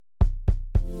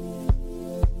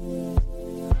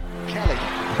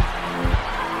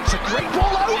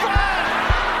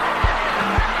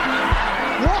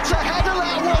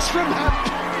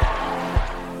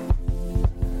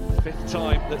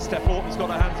and Steph Horton's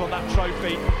got her hands on that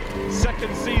trophy.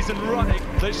 Second season running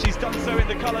that she's done so in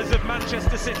the colours of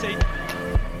Manchester City.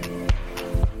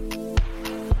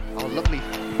 Oh, lovely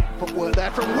footwork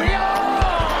there from Weah!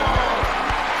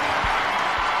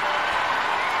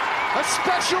 A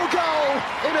special goal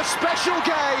in a special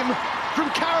game from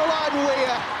Caroline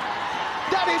Weah.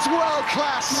 That is world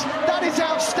class. That is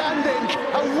outstanding.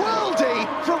 A worldie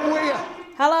from Weah.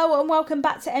 Hello and welcome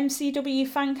back to MCW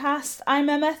Fancast. I'm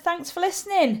Emma. Thanks for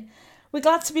listening. We're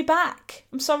glad to be back.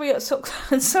 I'm sorry it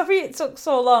took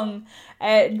so long.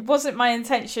 It wasn't my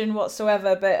intention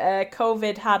whatsoever, but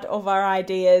COVID had other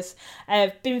ideas.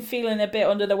 I've been feeling a bit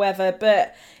under the weather,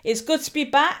 but it's good to be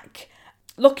back.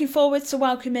 Looking forward to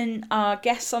welcoming our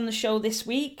guests on the show this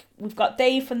week. We've got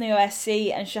Dave from the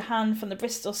OSC and Shahan from the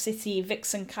Bristol City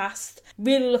Vixencast.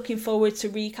 Really looking forward to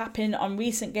recapping on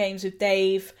recent games with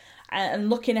Dave and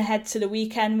looking ahead to the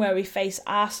weekend where we face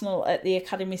Arsenal at the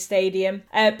Academy Stadium.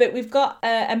 But we've got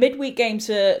a midweek game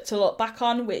to look back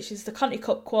on, which is the Conti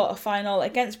Cup Quarter Final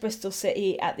against Bristol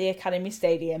City at the Academy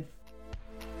Stadium.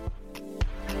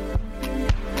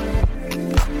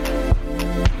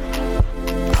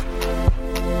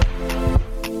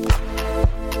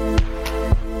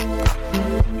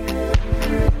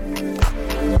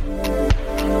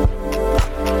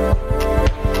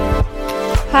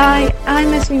 Hi,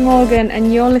 I'm Esme Morgan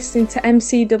and you're listening to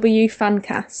MCW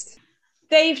Fancast.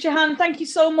 Dave, Shahan, thank you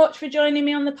so much for joining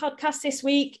me on the podcast this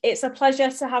week. It's a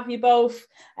pleasure to have you both.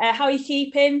 How are you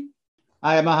keeping?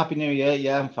 Hi, Emma. Happy New Year.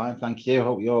 Yeah, I'm fine. Thank you.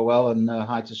 Hope you're well. And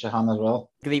hi to Shahan as well.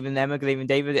 Good evening, Emma. Good evening,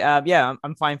 David. Yeah,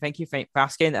 I'm fine. Thank you for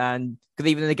asking. And good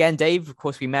evening again, Dave. Of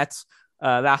course, we met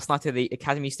last night at the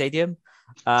Academy Stadium.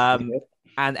 And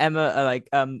Emma,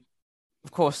 of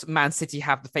course, Man City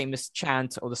have the famous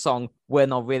chant or the song, "We're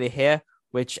not really here,"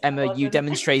 which, Emma, you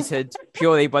demonstrated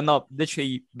purely by not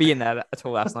literally being there at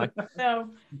all last night.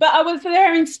 No, but I was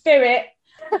there in spirit.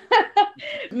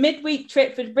 Midweek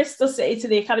trip for Bristol City to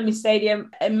the Academy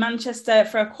Stadium in Manchester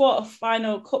for a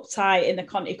quarter-final cup tie in the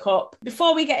Conti Cup.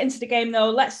 Before we get into the game, though,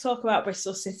 let's talk about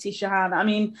Bristol City, Shahan. I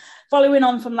mean, following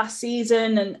on from last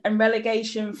season and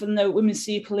relegation from the Women's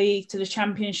Super League to the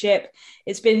Championship,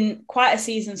 it's been quite a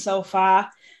season so far.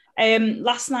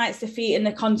 Last night's defeat in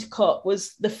the Conti Cup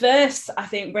was the first, I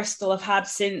think, Bristol have had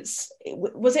since,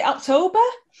 was it October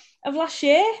of last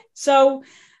year? So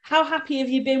how happy have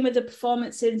you been with the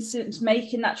performance since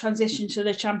making that transition to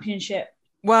the Championship?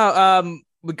 Well,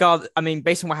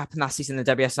 based on what happened last season in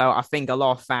the WSL, I think a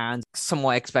lot of fans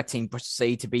somewhat expecting Bristol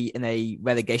City to be in a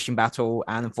relegation battle,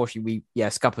 and unfortunately we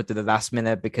scuppered to the last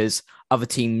minute because other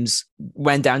teams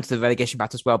went down to the relegation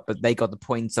battle as well, but they got the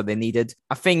points that they needed.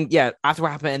 I think, after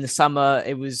what happened in the summer,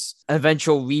 it was an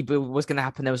eventual rebuild was going to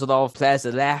happen. There was a lot of players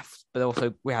that left, but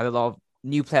also we had a lot of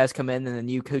new players come in and a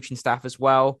new coaching staff as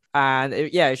well. And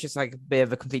it's just like a bit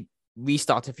of a complete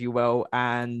restart, if you will.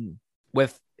 And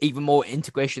with even more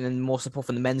integration and more support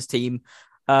from the men's team,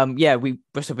 Bristol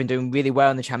have been doing really well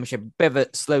in the Championship. Bit of a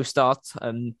slow start.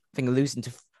 I think losing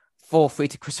to 4-3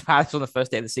 to Crystal Palace on the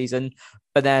first day of the season,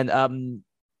 but then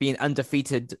being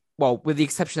undefeated. Well, with the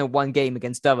exception of one game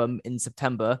against Durham in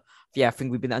September, I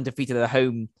think we've been undefeated at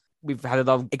home. We've had a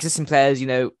lot of existing players,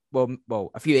 a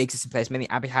few existing players, mainly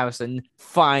Abby Harrison,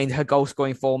 find her goal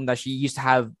scoring form that she used to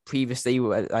have previously,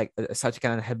 like Celtic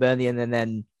and Hibernian, and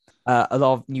then a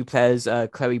lot of new players,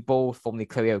 Chloe Ball, formerly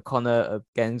Chloe O'Connor,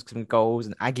 getting some goals,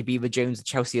 and Aggie Beaver-Jones, the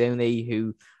Chelsea only,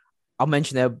 who I'll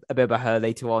mention a bit about her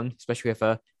later on, especially with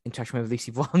her interaction with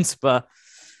Lucy Blunt. But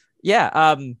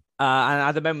and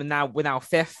at the moment now, we're now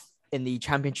fifth in the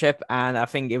Championship, and I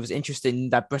think it was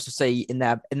interesting that Bristol City in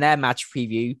their match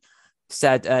preview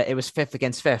said it was fifth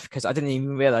against fifth, because I didn't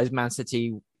even realise Man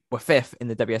City were fifth in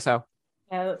the WSL.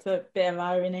 Yeah, that's a bit of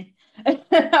irony.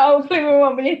 Hopefully we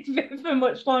won't be fifth for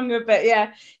much longer, but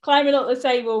climbing up the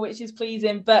table, which is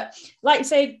pleasing. But like you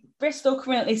say, Bristol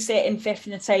currently sit in fifth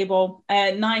in the table,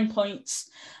 9 points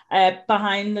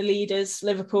behind the leaders,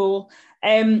 Liverpool.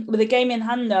 With a game in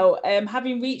hand, though,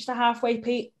 having reached the halfway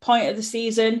point of the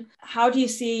season, how do you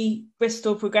see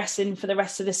Bristol progressing for the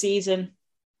rest of the season?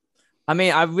 I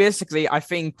mean, I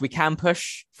think we can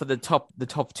push for the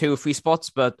top 2 or 3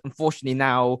 spots, but unfortunately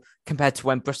now, compared to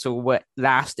when Bristol were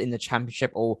last in the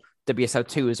Championship or WSL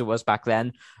 2 as it was back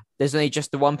then, there's only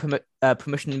just the one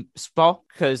promotion spot,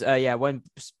 because when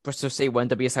Bristol City were in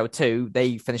WSL 2,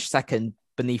 they finished second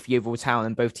beneath Yeovil Town,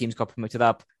 and both teams got promoted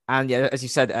up. And as you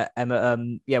said, Emma,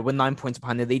 we're 9 points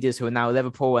behind the leaders, who are now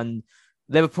Liverpool, and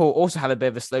Liverpool also had a bit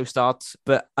of a slow start,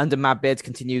 but under Matt Beard's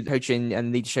continued coaching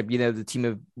and leadership, the team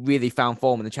have really found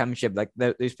form in the Championship. Like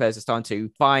those players are starting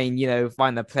to find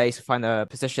their place, find their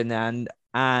position,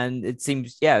 and it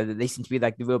seems, they seem to be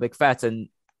like the real big threat. And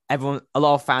a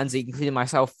lot of fans, including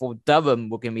myself, thought Durham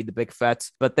were going to be the big threat,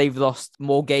 but they've lost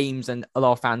more games than a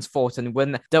lot of fans thought. And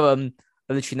when Durham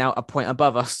are literally now a point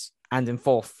above us and in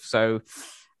fourth. So,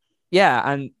 yeah,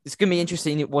 and it's going to be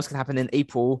interesting what's going to happen in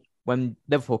April when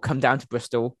Liverpool come down to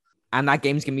Bristol. And that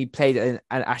game's going to be played at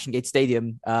Ashton Gate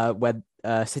Stadium where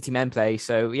City men play.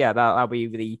 So, yeah, that'll be a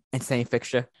really entertaining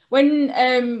fixture.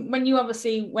 When you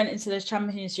obviously went into the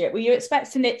Championship, were you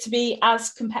expecting it to be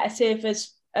as competitive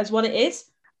as what it is?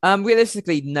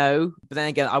 Realistically, no. But then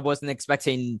again, I wasn't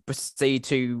expecting Bristol City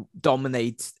to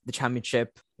dominate the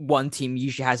Championship. One team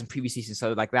usually has in previous seasons.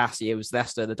 So like last year, it was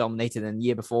Leicester that dominated, and the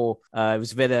year before, it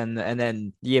was Villa, and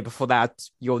then the year before that,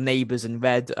 your neighbours in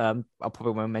red. I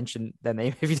probably won't mention their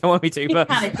name if you don't want me to. But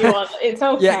if you want, it's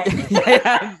okay.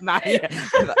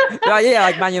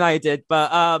 Like Man United did.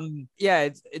 But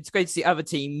it's great to see other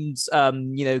teams,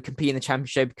 compete in the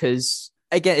Championship because.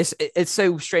 Again, it's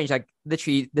so strange. Like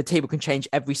literally, the table can change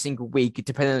every single week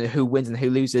depending on who wins and who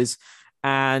loses.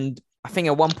 And I think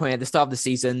at one point at the start of the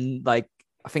season, like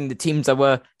I think the teams that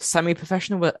were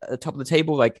semi-professional were at the top of the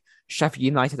table, like Sheffield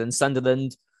United and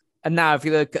Sunderland. And now, if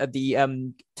you look at the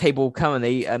table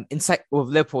currently, with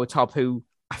Liverpool top, who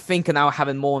I think are now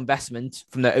having more investment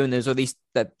from their owners, or at least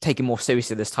they're taking more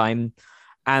seriously this time.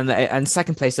 And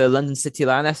second place are London City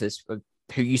Lionesses,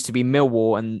 who used to be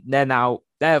Millwall, and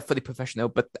they're fully professional,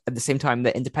 but at the same time,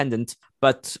 they're independent.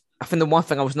 But I think the one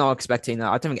thing I was not expecting,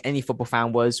 I don't think any football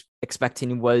fan was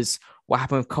expecting, was what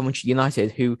happened with Coventry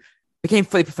United, who became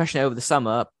fully professional over the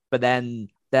summer, but then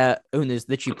their owners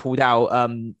literally pulled out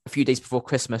a few days before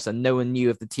Christmas, and no one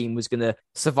knew if the team was going to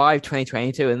survive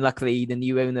 2022. And luckily, the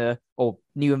new owner or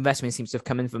new investment seems to have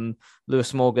come in from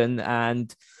Lewis Morgan,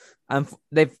 and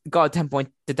they've got a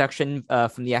 10-point deduction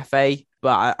from the FA,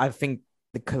 but I think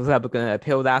the club are going to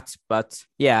appeal that. But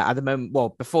yeah, at the moment,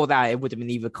 well, before that, it would have been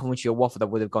either Coventry or Watford that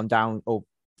would have gone down or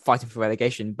fighting for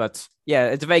relegation. But yeah,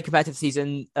 it's a very competitive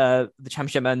season, the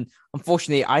Championship. And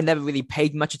unfortunately, I never really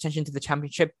paid much attention to the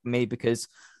Championship, maybe because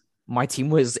my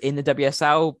team was in the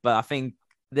WSL. But I think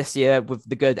this year, with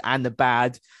the good and the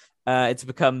bad, it's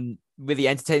become really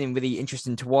entertaining, really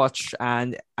interesting to watch.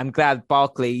 And I'm glad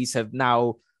Barclays have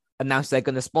now announced they're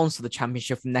going to sponsor the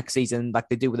Championship from next season like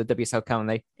they do with the WSL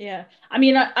currently. Yeah. I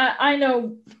mean, I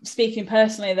know, speaking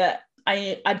personally, that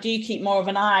I do keep more of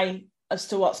an eye as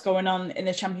to what's going on in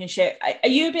the Championship. Are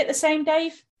you a bit the same,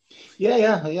 Dave?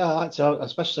 Yeah. I like to,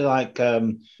 especially like,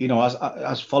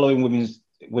 as following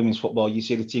women's football, you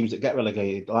see the teams that get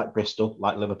relegated, like Bristol,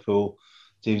 like Liverpool,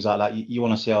 teams like that. You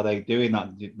want to see how they do in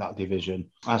that division.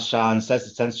 As Shahan says,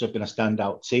 there tends to have been a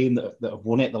standout team that have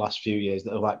won it the last few years,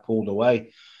 that have like pulled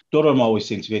away. Durham always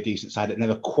seems to be a decent side that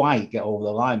never quite get over the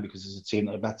line because there's a team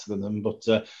that are better than them. But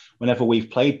whenever we've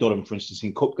played Durham, for instance,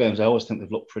 in cup games, I always think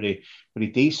they've looked pretty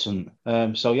decent.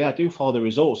 So yeah, I do follow the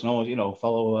results and always,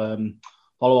 follow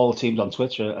all the teams on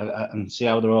Twitter and see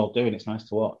how they're all doing. It's nice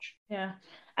to watch. Yeah,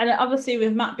 and obviously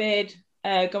with Matt Beard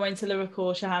going to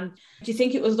Liverpool, Shahan, do you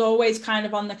think it was always kind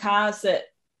of on the cards that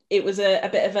it was a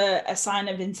bit of a sign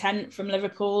of intent from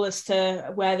Liverpool as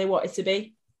to where they wanted to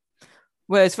be?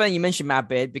 Well, it's funny you mentioned Matt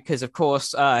Beard because, of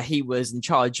course, he was in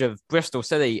charge of Bristol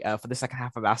City for the second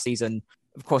half of last season.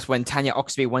 Of course, when Tanya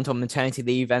Oxby went on maternity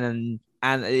leave, and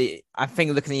I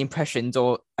think looking at the impressions,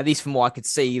 or at least from what I could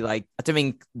see, like I don't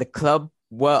think the club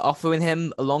were offering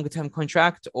him a longer term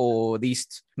contract, or at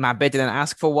least Matt Beard didn't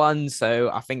ask for one. So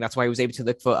I think that's why he was able to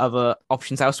look for other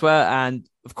options elsewhere. And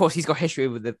of course, he's got history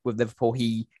with Liverpool.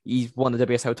 He's won the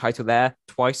WSL title there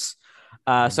twice.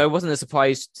 So it wasn't a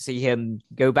surprise to see him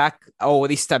go back, or at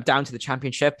least step down to the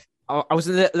Championship. I was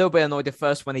a little bit annoyed at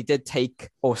first when he did take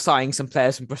or sign some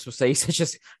players from Bristol City, such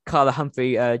as Carla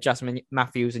Humphrey, Jasmine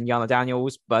Matthews, and Yana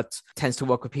Daniels, but tends to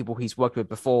work with people he's worked with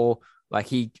before. Like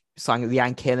he signed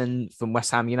Leanne Kiernan from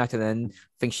West Ham United, and I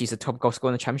think she's the top goal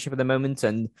scorer in the Championship at the moment.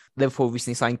 And Liverpool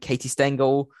recently signed Katie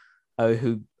Stengel,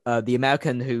 who the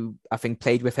American who I think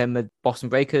played with him at Boston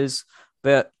Breakers.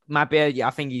 But Matt Beard, I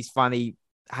think he's finally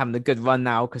having a good run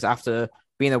now, because after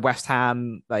being at West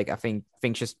Ham, like I think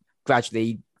things just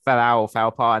gradually fell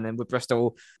apart. And then with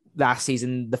Bristol last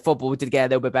season, the football did get a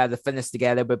little bit better, the fitness did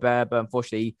get a little bit better, but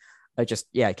unfortunately,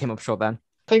 it came up short then.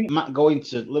 I think Matt going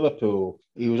to Liverpool,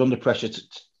 he was under pressure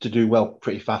to do well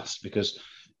pretty fast, because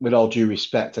with all due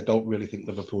respect, I don't really think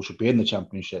Liverpool should be in the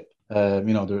Championship. They're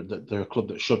a club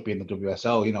that should be in the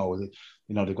WSL.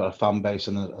 They've got a fan base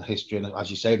and a history, and as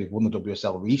you say, they've won the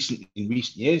WSL in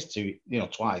recent years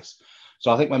twice.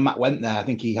 So I think when Matt went there, I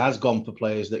think he has gone for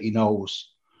players that he knows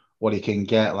what he can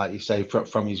get, like you say,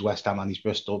 from his West Ham and his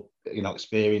Bristol,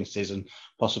 experiences, and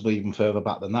possibly even further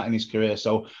back than that in his career.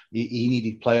 So he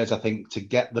needed players, I think, to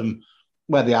get them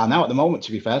where they are now at the moment,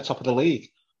 to be fair, top of the league.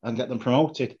 and get them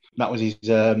promoted. That was his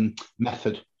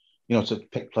method, to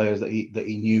pick players that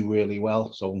he knew really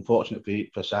well. So unfortunately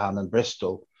for Shahan and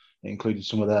Bristol, it included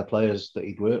some of their players that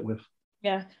he'd worked with.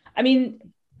 Yeah. I mean,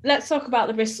 let's talk about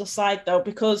the Bristol side though,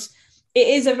 because it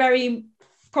is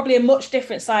probably a much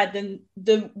different side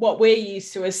than what we're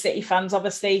used to as City fans.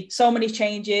 Obviously, so many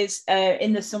changes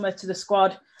in the summer to the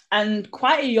squad, and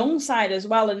quite a young side as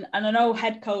well. And I know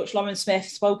head coach Lauren Smith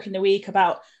spoke in the week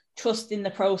about trusting the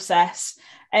process.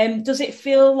 Does it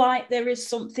feel like there is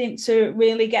something to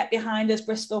really get behind as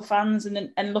Bristol fans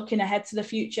and looking ahead to the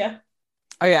future?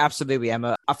 Oh yeah, absolutely,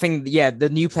 Emma. I think, the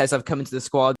new players that have come into the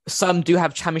squad, some do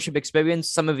have championship experience.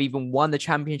 Some have even won the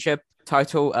championship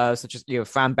title, such as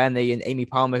Fran Bentley and Amy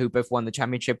Palmer, who both won the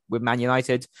championship with Man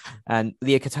United, and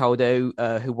Leah Cataldo,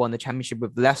 who won the championship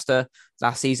with Leicester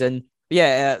last season.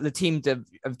 But the team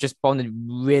have just bonded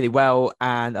really well,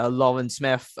 and Lauren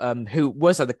Smith, who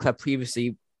was at the club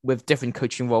previously with different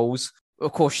coaching roles.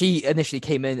 Of course, she initially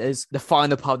came in as the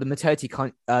final part of the maternity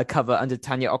cover under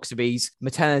Tanya Oxtoby's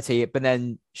maternity, but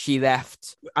then she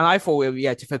left. And I thought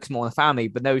to focus more on the family,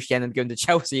 but no, she ended up going to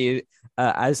Chelsea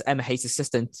as Emma Hayes'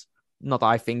 assistant. Not that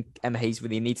I think Emma Hayes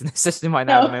really needs an assistant right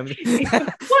now at the moment.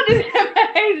 What does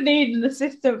Emma Hayes need an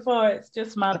assistant for? It's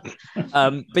just mad.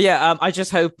 I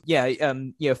just hope,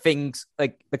 things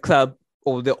like the club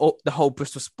or the whole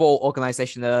Bristol sport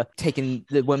organisation are taking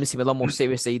the women's team a lot more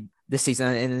seriously this season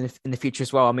and in the future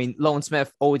as well. I mean, Lauren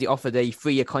Smith already offered a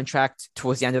 3-year contract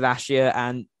towards the end of last year,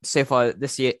 and so far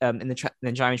this year in the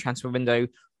January transfer window,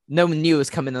 no one new has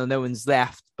come in or no one's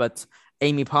left. But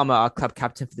Amy Palmer, our club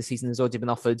captain for the season, has already been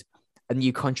offered a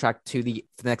new contract for the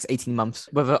next 18 months,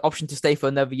 with an option to stay for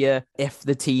another year if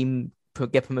the team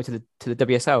get promoted to the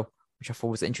WSL, which I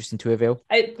thought was interesting to reveal.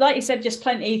 Like you said, just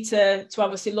plenty to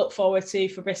obviously look forward to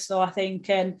for Bristol, I think,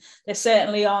 and they're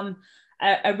certainly on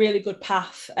a really good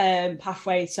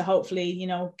pathway to hopefully,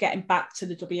 getting back to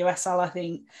the WSL, I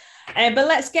think. But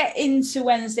let's get into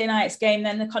Wednesday night's game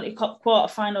then. The Conti Cup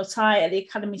Quarter Final tie at the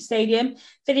Academy Stadium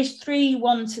finished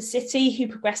 3-1 to City, who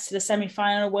progressed to the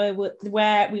semi-final,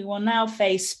 where we will now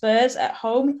face Spurs at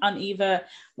home on either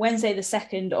Wednesday the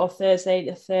 2nd or Thursday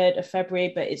the 3rd of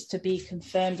February, but it's to be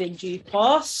confirmed in due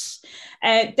course.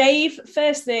 Dave,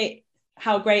 firstly,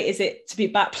 how great is it to be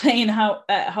back playing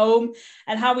at home?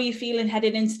 And how are you feeling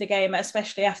heading into the game,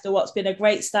 especially after what's been a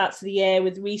great start to the year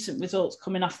with recent results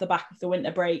coming off the back of the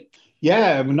winter break?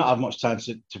 Yeah, we've not had much time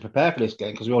to prepare for this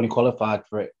game because we only qualified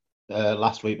for it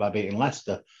last week by beating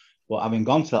Leicester. But having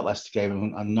gone to that Leicester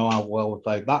game and know how well we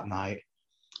played that night,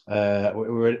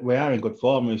 we are in good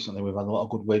form recently. We've had a lot of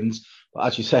good wins. But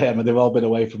as you say, Emma, they've all been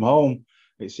away from home.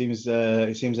 It seems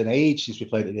an age since we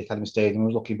played at the Academy Stadium. I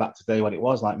was looking back today when it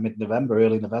was like mid-November,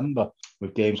 early November,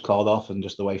 with games called off and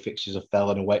just the way fixtures have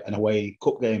fell and away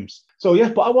cup games. So yeah,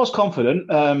 but I was confident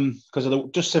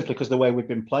just simply because of the way we've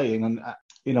been playing and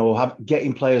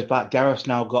getting players back. Gareth's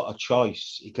now got a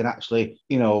choice. He can actually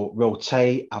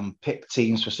rotate and pick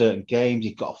teams for certain games.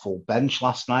 He got a full bench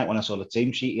last night when I saw the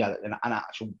team sheet. He had an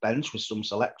actual bench with some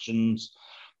selections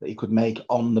that he could make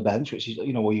on the bench, which is,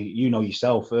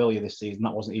 yourself earlier this season,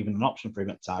 that wasn't even an option for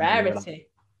him at times. Rarity.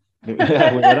 We were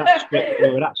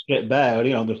that stripped bare,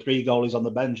 the 3 goalies on the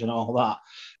bench and all that.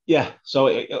 Yeah, so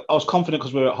I was confident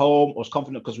because we were at home. I was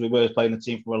confident because we were playing a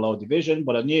team from a lower division,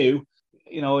 but I knew,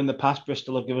 in the past,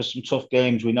 Bristol have given us some tough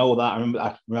games. We know that.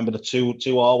 I remember the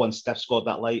 2-2 when Steph scored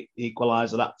that late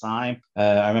equaliser that time.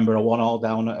 I remember a 1-1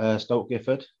 down at Stoke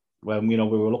Gifford, when we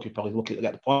were probably lucky to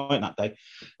get the point that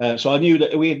day. So I knew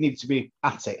that we needed to be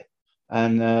at it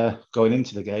and going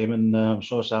into the game. And I'm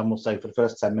sure Sam will say for the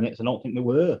first 10 minutes, I don't think we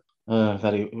were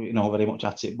very much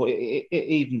at it. But it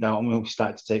evened out and we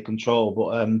started to take control.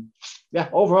 But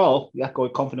overall,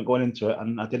 confident going into it,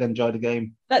 and I did enjoy the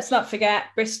game. Let's not forget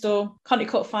Bristol Conti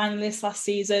Cup finalists last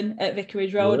season at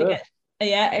Vicarage Road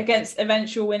against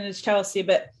eventual winners Chelsea.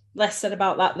 But less said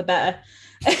about that, the better.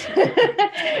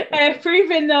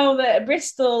 Proving though that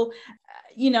Bristol,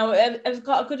 have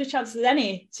got as good a chance as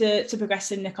any to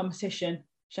progress in the competition.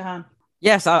 Shahan.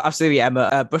 Yes, absolutely,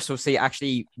 Emma. Bristol City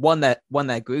actually won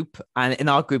their group, and in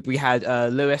our group we had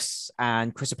Lewis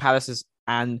and Crystal Palace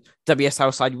and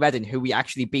WSL side Reading, who we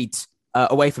actually beat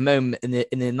away from home in the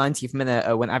 90th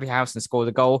minute when Abby Howson scored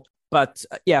a goal. But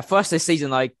for us this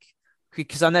season,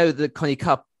 because I know the Conti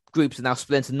Cup groups are now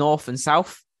split into North and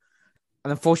South,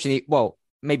 and unfortunately,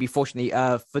 fortunately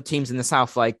for teams in the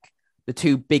South, like the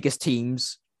 2 biggest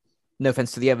teams, no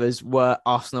offense to the others, were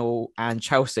Arsenal and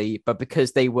Chelsea. But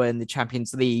because they were in the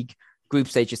Champions League group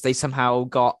stages, they somehow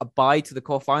got a bye to the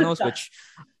quarterfinals, which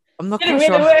I'm not quite sure.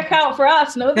 Didn't really work out for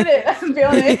Arsenal, did it? Let's be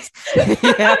honest.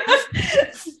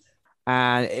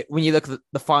 And when you look at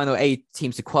the final 8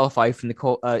 teams to qualify from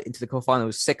the into the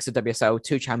quarterfinals, 6 at WSL,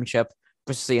 2 Championship,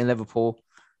 Bristol City and Liverpool.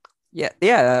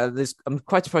 I'm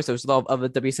quite surprised there was a lot of other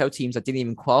WSL teams that didn't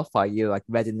even qualify. Like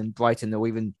Reading and Brighton, or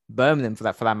even Birmingham for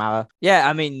that matter. Yeah,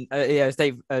 I mean, as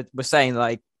Dave was saying,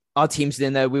 like our teams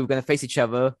didn't know we were going to face each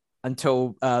other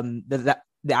until the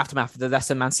aftermath of the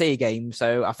Leicester Man City game.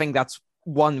 So I think that's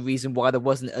one reason why there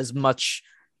wasn't as much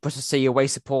Bristol City away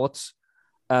support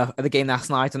at the game last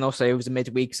night, and also it was a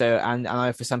midweek. So and I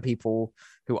know for some people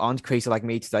who aren't crazy like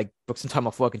me to like book some time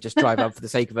off work and just drive up for the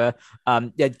sake of it,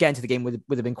 getting to the game would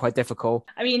have been quite difficult.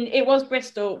 I mean, it was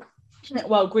Bristol,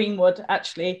 well, Greenwood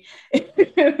actually,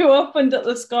 who opened up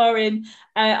the scoring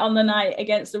on the night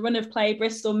against the run of play.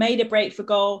 Bristol made a break for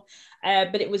goal,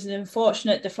 but it was an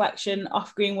unfortunate deflection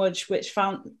off Greenwood, which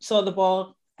saw the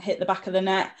ball hit the back of the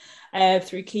net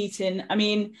through Keating. I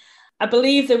mean, I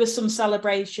believe there was some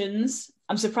celebrations.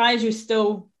 I'm surprised you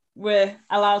still were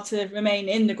allowed to remain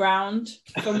in the ground,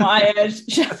 from what I heard,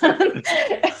 Shahan.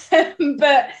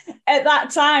 But at that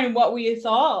time, what were your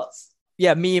thoughts?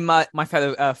 Yeah, me and my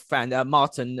fellow friend,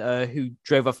 Martin, who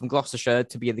drove up from Gloucestershire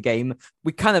to be at the game,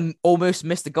 we kind of almost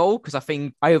missed the goal because I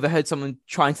think I overheard someone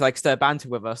trying to like stir banter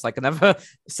with us, like another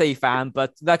City fan,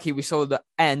 but luckily we saw the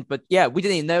end. But yeah, we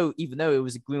didn't even know it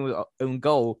was a Greenwood own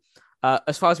goal.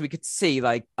 As far as we could see,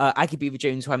 like Aggie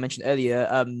Beaver-Jones, who I mentioned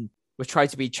earlier, was trying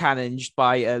to be challenged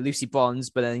by Lucy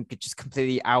Bronze, but then just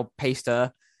completely outpaced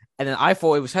her. And then I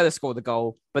thought it was her that scored the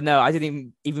goal, but no, I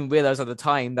didn't even realize at the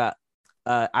time that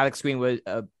Alex Greenwood,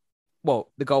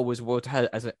 the goal was awarded to her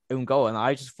as an own goal. And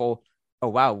I just thought, oh,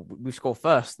 wow, we scored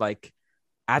first, like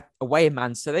away in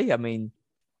Man City. I mean,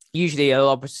 usually a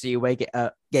lot of City away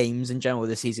games in general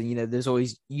this season, there's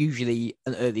always usually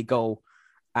an early goal.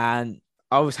 And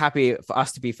I was happy for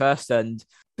us to be first.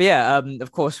 But yeah,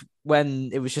 of course, when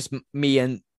it was just me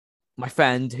and my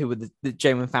friend who were the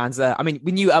genuine fans there, I mean,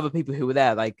 we knew other people who were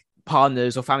there, like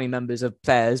partners or family members of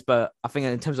players, but I think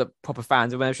in terms of proper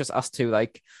fans, when it was just us two,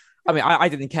 like, I mean, I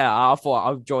didn't care. I thought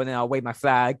I'll join in, I'll wave my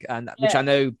flag, which I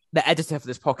know the editor for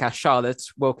this podcast, Charlotte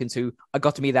Wilkins, who I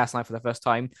got to meet last night for the first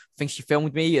time, I think she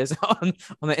filmed me as on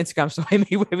the Instagram story,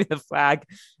 me waving the flag.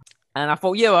 And I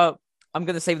thought, I'm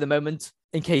going to save the moment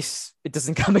in case it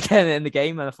doesn't come again in the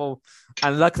game.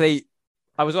 And luckily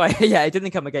I was right. Yeah, it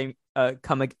didn't come again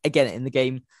in the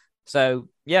game. So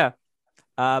yeah.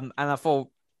 And I thought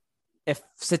if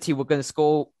City were going to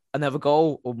score another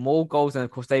goal or more goals, then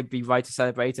of course they'd be right to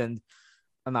celebrate. And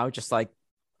I would just like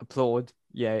applaud.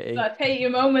 Yeah. Take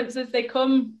your moments as they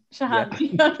come, Shahan.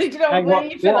 Yeah. You don't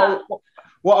wait for that.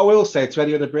 What I will say to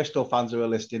any of the Bristol fans who are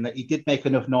listening, that he did make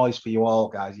enough noise for you all,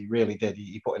 guys. He really did.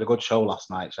 He put in a good show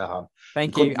last night, Shahan.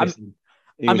 Thank you.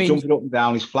 He was jumping up and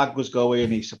down. His flag was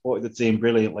going. He supported the team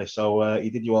brilliantly. So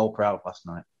he did you all proud last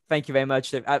night. Thank you very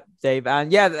much, Dave.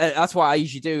 And yeah, that's what I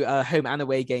usually do, home and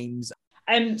away games.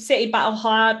 City battle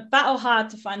hard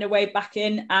to find a way back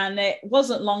in, and it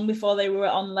wasn't long before they were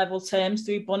on level terms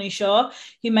through Bunny Shaw,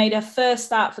 who made her first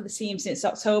start for the team since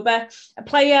October. A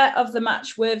player of the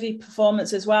match worthy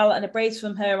performance as well, and a brace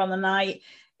from her on the night.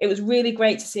 It was really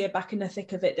great to see her back in the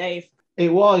thick of it, Dave.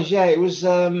 It was, yeah. It was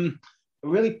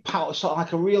really sort of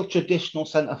like a real traditional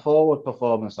centre forward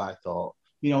performance, I thought.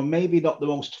 Maybe not the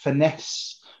most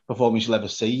finesse performance you'll ever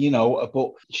see,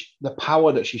 but the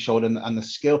power that she showed and the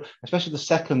skill, especially the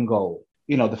second goal,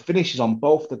 the finishes on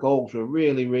both the goals were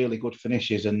really, really good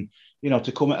finishes. And,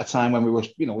 to come at a time when we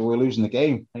were losing the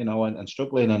game, and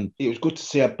struggling, and it was good to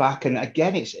see her back. And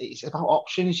again, it's about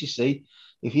options, you see.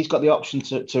 If he's got the option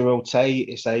to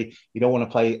rotate, say you don't want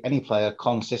to play any player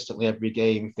consistently every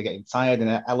game if they're getting tired.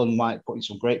 And Ellen White put in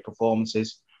some great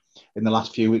performances in the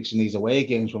last few weeks in these away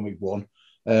games when we've won.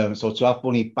 So to have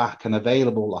Bunny back and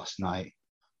available last night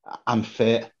and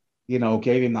fit,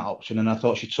 gave him that option. And I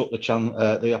thought she took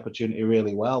the opportunity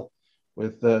really well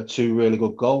with 2 really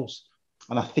good goals.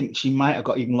 And I think she might have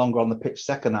got even longer on the pitch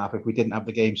second half if we didn't have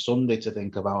the game Sunday to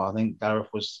think about. I think Gareth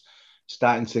was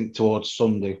starting to think towards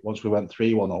Sunday once we went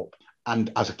 3-1 up.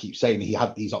 And as I keep saying, he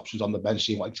had these options on the bench.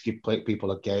 He wanted to give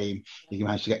people a game. He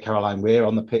managed to get Caroline Weir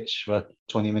on the pitch for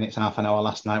 20 minutes, half an hour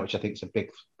last night, which I think is a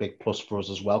big plus for us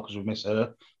as well, because we miss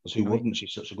her. Because who wouldn't?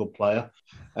 She's such a good player.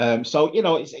 So,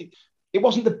 it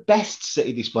wasn't the best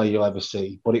City display you'll ever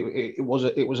see, but it was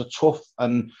a tough,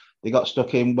 and they got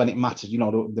stuck in when it mattered.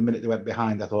 The minute they went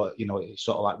behind, I thought, it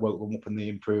sort of like woke them up and they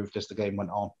improved as the game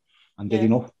went on and did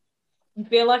enough. You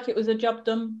feel like it was a job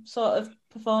done sort of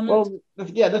performance? Well,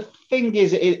 yeah, the thing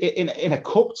is, in a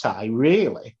cup tie,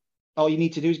 really, all you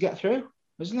need to do is get through,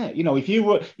 isn't it? If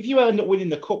you end up winning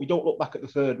the cup, you don't look back at the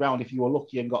third round. If you were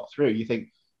lucky and got through, you think,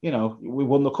 we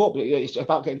won the cup. It's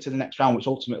about getting to the next round, which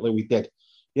ultimately we did.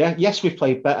 Yeah, yes, we've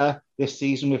played better this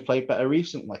season. We've played better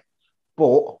recently.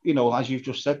 But, as you've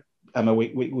just said, Emma,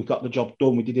 we got the job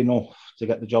done. We did enough to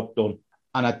get the job done.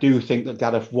 And I do think that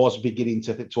Gareth was beginning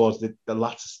to think towards the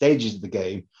latter stages of the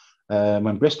game,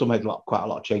 when Bristol made quite a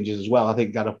lot of changes as well. I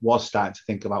think Gareth was starting to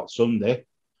think about Sunday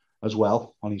as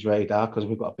well on his radar, because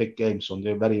we've got a big game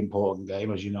Sunday, a very important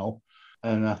game, as you know.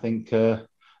 And I think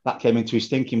that came into his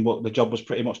thinking, but the job was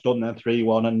pretty much done then,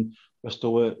 3-1, and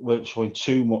Bristol weren't showing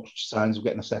too much signs of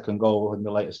getting a second goal in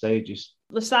the later stages.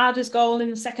 Losada's goal in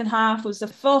the second half was the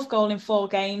fourth goal in 4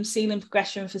 games, sealing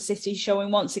progression for City, showing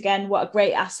once again what a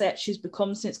great asset she's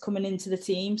become since coming into the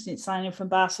team, since signing from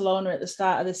Barcelona at the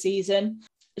start of the season.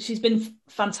 She's been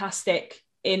fantastic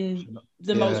in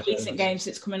the most recent game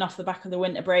since coming off the back of the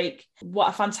winter break. What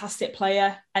a fantastic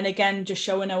player. And again, just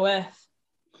showing her worth.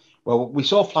 Well, we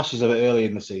saw flashes of it early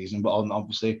in the season, but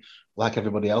obviously, like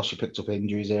everybody else, she picked up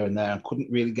injuries here and there and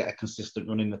couldn't really get a consistent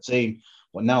run in the team.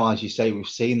 But now, as you say, we've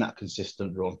seen that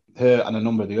consistent run. Her and a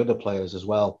number of the other players as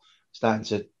well, starting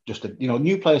to just,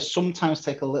 new players sometimes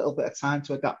take a little bit of time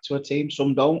to adapt to a team.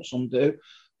 Some don't, some do.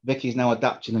 Vicky's now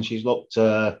adapting, and she's looked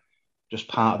just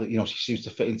part of it. She seems to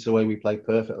fit into the way we play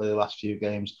perfectly the last few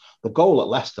games. The goal at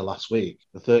Leicester last week,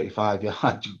 the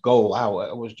 35-yard goal out,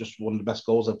 it was just one of the best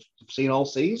goals I've seen all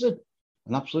season.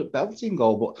 An absolute belting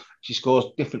goal, but she scores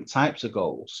different types of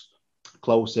goals.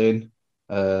 Close in,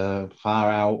 far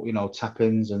out,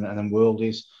 tap-ins and then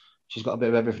worldies. She's got a bit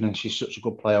of everything, and she's such a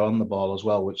good player on the ball as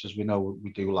well, which, as we know,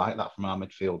 we do like that from our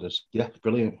midfielders. Yeah,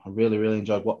 brilliant. I really, really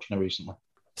enjoyed watching her recently.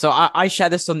 So I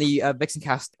shared this on the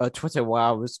Vixencast Twitter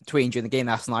while I was tweeting during the game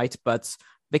last night, but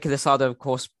Vicky Losada, of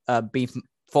course, being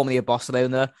formerly of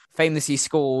Barcelona, famously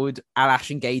scored at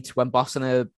Ashton Gate when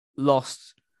Barcelona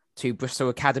lost to Bristol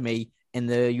Academy in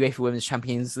the UEFA Women's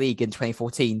Champions League in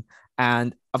 2014.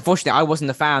 And unfortunately, I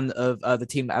wasn't a fan of the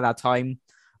team at that time,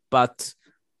 but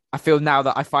I feel now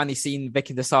that I've finally seen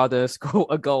Vicky Losada score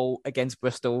a goal against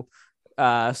Bristol.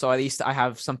 So at least I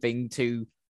have something to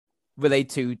relate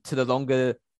to the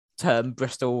longer term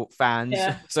Bristol fans.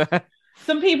 Yeah. So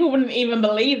some people wouldn't even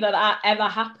believe that ever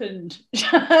happened. So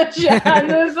the fact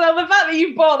that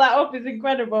you brought that up is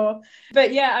incredible.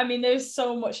 But yeah, I mean, there's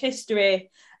so much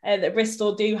history that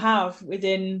Bristol do have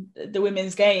within the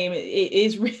women's game. It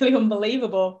is really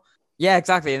unbelievable. Yeah,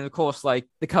 exactly. And of course, like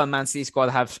the current Man City squad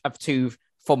have 2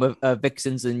 former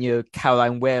Vixens and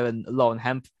Caroline Weir and Lauren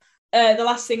Hemp. The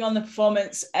last thing on the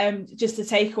performance, just the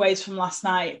takeaways from last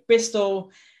night.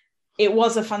 Bristol, it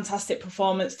was a fantastic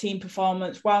performance, team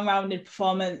performance, well-rounded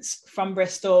performance from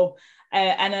Bristol,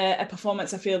 and a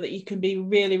performance I feel that you can be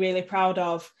really, really proud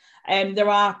of. There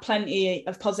are plenty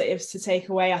of positives to take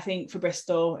away, I think, for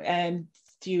Bristol.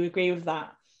 Do you agree with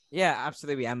that? Yeah,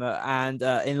 absolutely, Emma. And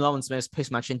in Lauren Smith's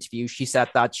post-match interview, she said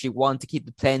that she wanted to keep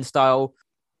the playing style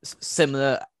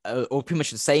similar or pretty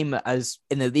much the same as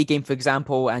in the league game, for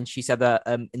example. And she said that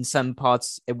in some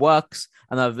parts it works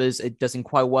and others it doesn't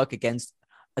quite work against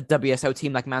a WSL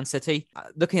team like Man City.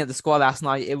 Looking at the squad last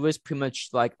night, it was pretty much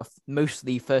like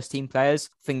mostly first team players.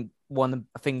 I think one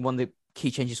of the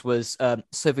key changes was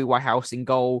Sophie Whitehouse in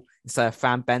goal instead of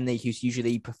Fran Bentley, who's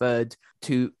usually preferred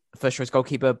to first choice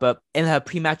goalkeeper. But in her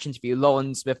pre-match interview,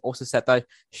 Lauren Smith also said that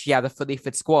she had a fully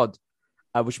fit squad,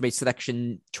 which made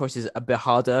selection choices a bit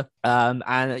harder.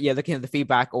 And yeah, looking at the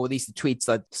feedback, or at least the tweets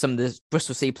that some of the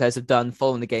Bristol City players have done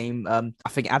following the game, I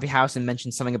think Abby Howson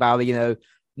mentioned something about,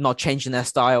 not changing their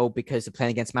style because they're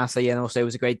playing against Man City, and also it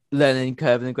was a great learning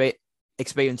curve and a great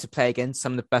experience to play against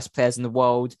some of the best players in the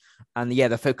world. And yeah,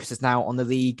 the focus is now on the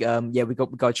league. We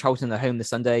got Charlton at home this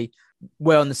Sunday.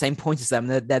 We're on the same point as them.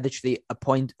 They're literally a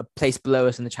place below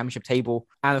us in the championship table.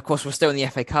 And of course, we're still in the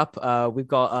FA Cup. We've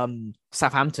got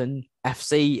Southampton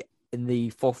FC in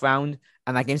the 4th round,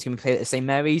 and that game's going to be played at St.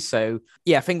 Mary's. So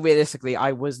yeah, I think realistically,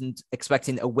 I wasn't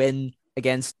expecting a win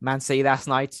against Man City last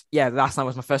night. Yeah, last night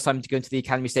was my first time to go into the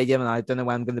Academy Stadium, and I don't know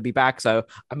when I'm going to be back. So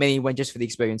I mainly went just for the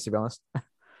experience, to be honest.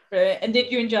 And did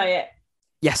you enjoy it?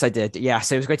 Yes, I did. Yeah,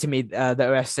 so it was great to meet the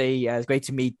OSC. It was great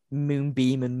to meet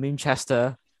Moonbeam and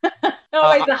Moonchester.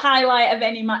 Always a highlight of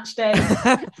any match day.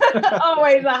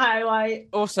 Always a highlight.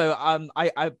 Also,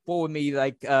 I brought with me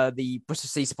the Bristol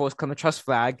City Sports Club Trust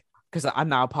flag, because I'm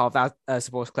now part of that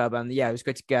sports club. And yeah, it was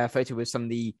great to get a photo with some of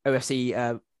the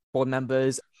OSC board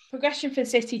members. Progression for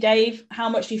City, Dave. How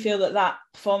much do you feel that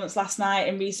performance last night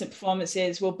and recent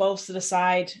performances will bolster the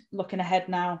side looking ahead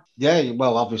now? Yeah,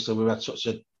 well, obviously we've had such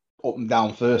a up and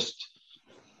down first,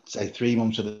 say 3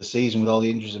 months of the season with all the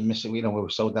injuries and missing. We were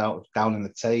so down in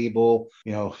the table.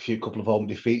 A couple of home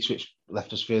defeats which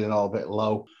left us feeling all a bit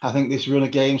low. I think this run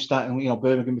of games starting,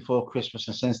 Birmingham before Christmas,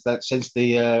 and since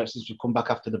we've come back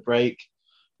after the break,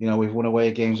 You know, we've won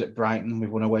away games at Brighton. We've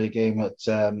won away game at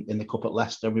in the Cup at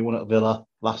Leicester. We won at Villa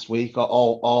last week.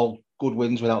 All good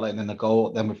wins without letting in a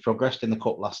goal. Then we've progressed in the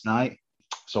Cup last night.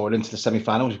 So we're into the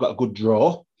semi-finals. We've got a good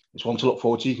draw. It's one to look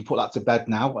forward to. You can put that to bed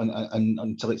now and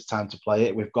until it's time to play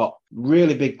it. We've got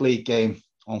really big league game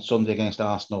on Sunday against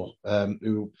Arsenal,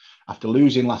 who, after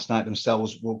losing last night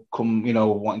themselves, will come, you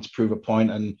know, wanting to prove a point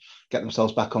and get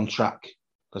themselves back on track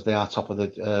because they are top of the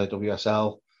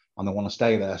WSL and they want to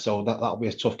stay there. So that'll be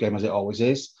a tough game as it always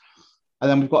is.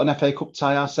 And then we've got an FA Cup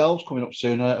tie ourselves coming up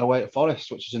soon away at Forest,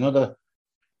 which is another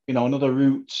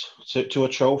route to a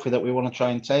trophy that we want to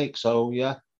try and take. So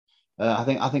yeah, I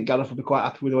think Gareth will be quite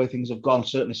happy with the way things have gone.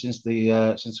 Certainly since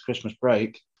the Christmas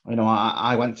break. You know,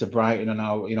 I went to Brighton and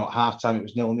at half time it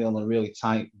was 0-0, a really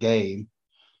tight game,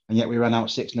 and yet we ran out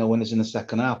 6-0 winners in the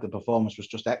second half. The performance was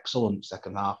just excellent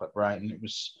second half at Brighton. It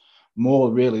was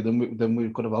more really than we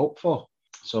could have hoped for.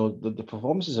 So the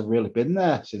performances have really been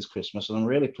there since Christmas, and I'm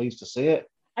really pleased to see it.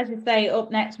 As you say, up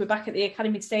next, we're back at the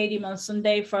Academy Stadium on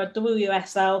Sunday for a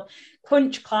WSL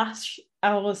punch clash,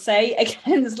 I will say,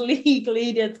 against league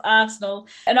leaders Arsenal.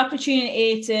 An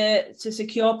opportunity to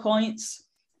secure points,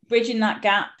 bridging that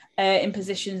gap in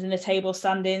positions in the table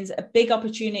standings. A big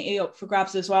opportunity up for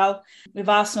grabs as well, with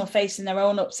Arsenal facing their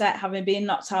own upset, having been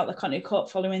knocked out of the Conti Cup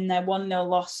following their 1-0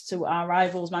 loss to our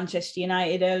rivals Manchester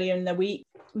United earlier in the week.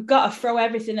 We've got to throw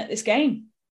everything at this game.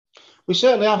 We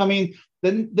certainly have. I mean,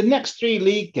 the next three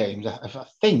league games, I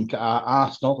think, are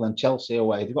Arsenal and Chelsea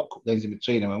away. They've got cup games in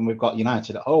between them, and we've got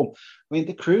United at home. I mean,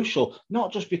 they're crucial,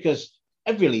 not just because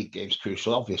every league game's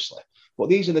crucial, obviously, but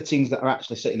these are the teams that are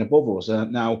actually sitting above us.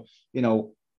 Now, you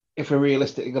know, if we're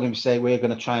realistically going to say we're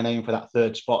going to try and aim for that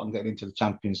third spot and get into the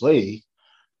Champions League,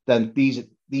 then these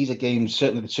are games,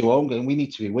 certainly the two home games, we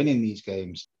need to be winning these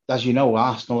games. As you know,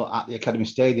 Arsenal at the Academy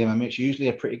Stadium, I mean, it's usually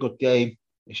a pretty good game.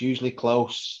 It's usually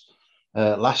close.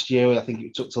 Last year, I think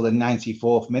it took till the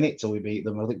 94th minute till we beat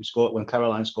them. I think we scored when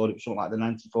Caroline scored. It was something like the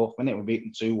 94th minute. We beat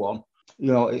them 2-1.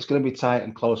 You know, it's going to be tight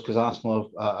and close because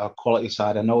Arsenal are a quality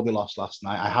side. I know they lost last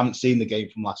night. I haven't seen the game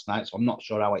from last night, so I'm not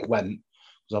sure how it went.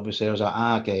 Because obviously it was at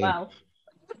our game. Wow.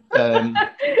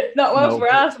 Not well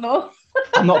for Arsenal.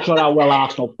 I'm not sure how well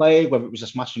Arsenal played, whether it was a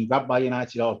smash and grab by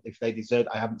United or if they deserved.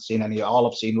 I haven't seen any. All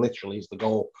I've seen literally is the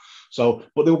goal. So,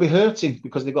 but they'll be hurting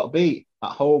because they got beat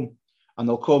at home. And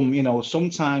they'll come, you know,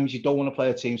 sometimes you don't want to play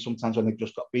a team sometimes when they've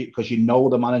just got beat because you know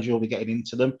the manager will be getting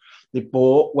into them. They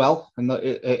bought well and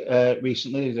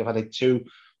recently. They've had two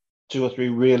or three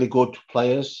really good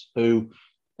players who,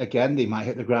 again, they might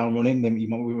hit the ground running. We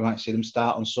might see them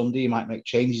start on Sunday. You might make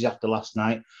changes after last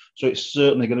night. So it's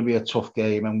certainly going to be a tough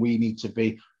game and we need to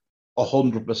be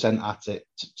 100% at it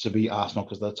to beat Arsenal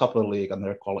because they're top of the league and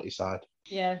they're a quality side.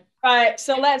 Yeah. Right,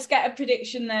 so let's get a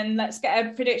prediction then. Let's get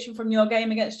a prediction from your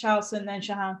game against Charleston then,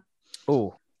 Shahan.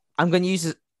 Oh, I'm going to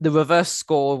use the reverse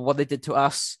score of what they did to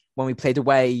us when we played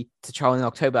away to Charleston in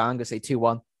October. I'm going to say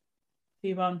 2-1.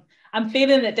 2-1. I'm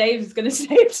feeling that Dave's going to say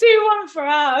 2-1 for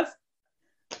us.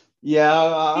 Yeah,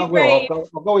 I will.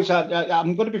 I'll go inside.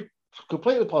 I'm going to be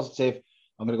completely positive.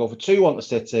 I'm going to go for 2-1 to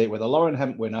City with a Lauren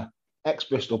Hemp winner,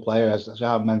 ex-Bristol player, as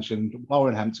Shahan mentioned,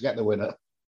 Lauren Hemp to get the winner.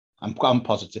 I'm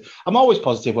positive. I'm always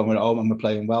positive when we're at home and we're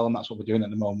playing well, and that's what we're doing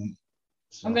at the moment.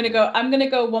 So. I'm gonna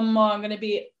go one more. I'm gonna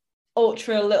be a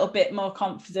little bit more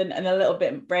confident and a little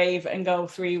bit brave and go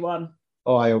 3-1.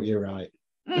 Oh, I hope you're right.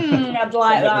 I'd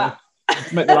like that.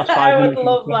 Make the last 5 I minutes. would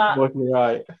love that. You're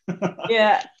right.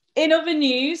 Yeah. In other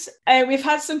news, we've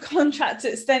had some contract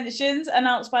extensions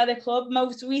announced by the club.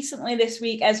 Most recently this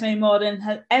week, Esme Morgan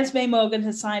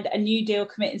has signed a new deal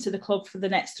committing to the club for the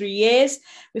next 3 years,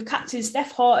 with captain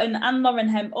Steph Horton and Lauren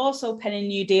Hemp also penning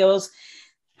new deals.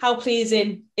 How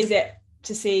pleasing is it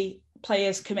to see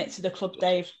players commit to the club,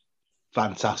 Dave?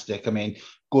 Fantastic. I mean,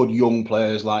 good young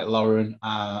players like Lauren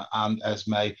and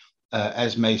Esme.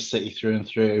 Esme's City through and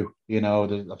through. You know,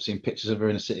 I've seen pictures of her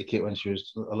in a City kit when she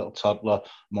was a little toddler.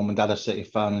 Mum and dad are City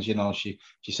fans. You know, she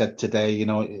said today, you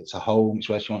know, it's a home. It's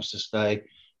where she wants to stay.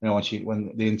 You know,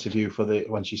 when the interview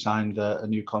when she signed a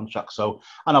new contract. So,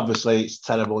 and obviously it's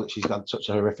terrible that she's had such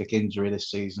a horrific injury this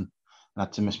season and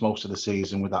had to miss most of the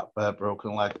season with that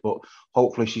broken leg. But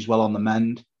hopefully she's well on the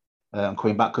mend and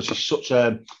coming back because she's such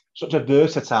a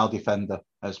versatile defender.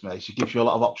 Esme, she gives you a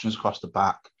lot of options across the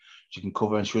back. She can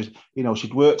cover, and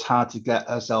she'd worked hard to get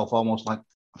herself almost like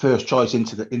first choice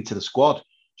into the squad.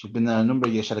 She'd been there a number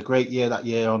of years. She had a great year that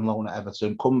year on loan at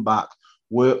Everton, come back,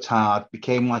 worked hard,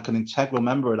 became like an integral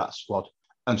member of that squad,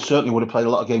 and certainly would have played a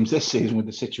lot of games this season with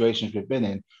the situations we've been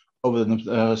in, other than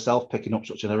herself picking up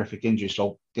such an horrific injury.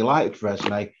 So delighted for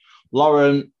Esme.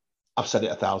 Lauren, I've said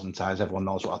it 1,000 times. Everyone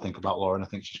knows what I think about Lauren. I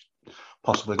think she's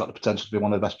possibly got the potential to be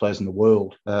one of the best players in the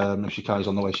world. If she carries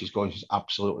on the way she's going, she's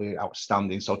absolutely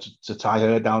outstanding. So to tie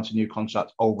her down to new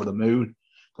contract, over the moon,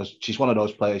 because she's one of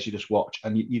those players you just watch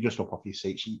and you just up off your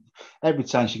seat. Every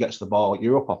time she gets the ball,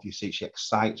 you're up off your seat. She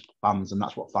excites fans, and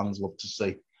that's what fans love to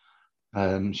see.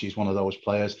 She's one of those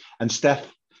players. And Steph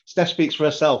speaks for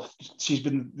herself. She's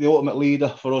been the ultimate leader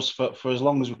for us for as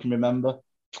long as we can remember.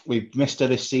 We've missed her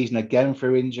this season again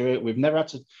through injury. We've never had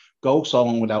to go so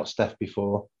long without Steph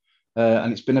before.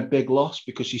 And it's been a big loss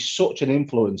because she's such an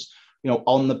influence,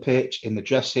 on the pitch, in the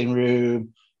dressing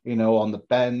room, on the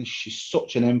bench. She's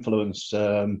such an influence,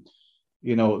 not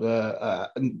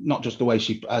just the way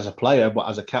she, as a player, but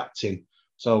as a captain.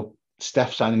 So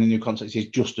Steph signing a new contract is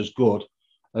just as good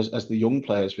as the young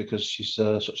players because she's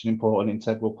such an important,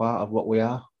 integral part of what we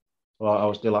are. Well, I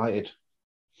was delighted.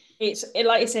 It's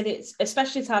like I said, it's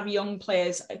especially to have young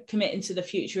players committing to the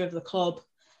future of the club.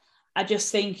 I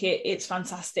just think it's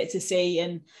fantastic to see,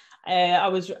 and I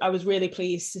was really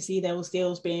pleased to see those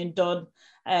deals being done,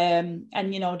 and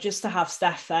just to have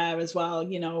Steph there as well.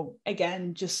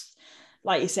 Again, just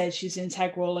like you said, she's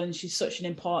integral and she's such an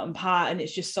important part, and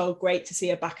it's just so great to see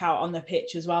her back out on the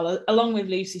pitch as well, along with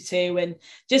Lucy too. And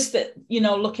just that,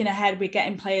 looking ahead, we're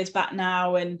getting players back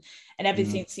now, and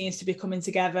everything seems to be coming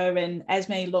together. And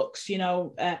Esme looks,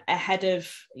 ahead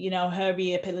of, her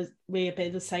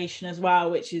rehabilitation as well,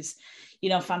 which is,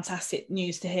 fantastic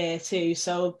news to hear too.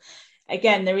 So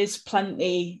again, there is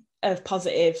plenty of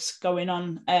positives going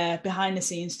on behind the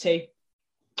scenes too.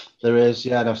 There is,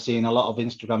 yeah. And I've seen a lot of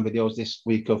Instagram videos this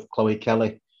week of Chloe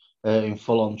Kelly in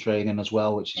full-on training as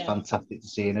well, which is fantastic to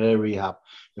see in her rehab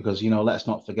because, let's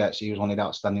not forget, she was one of the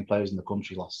outstanding players in the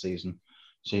country last season.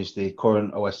 She's the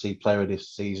current OSC player of this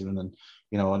season, and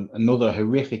another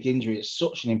horrific injury at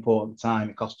such an important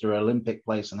time. It cost her Olympic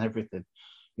place and everything.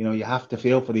 You have to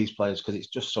feel for these players because it's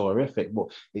just so horrific. But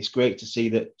it's great to see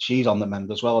that she's on the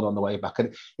mend as well and on the way back,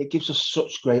 and it gives us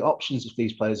such great options if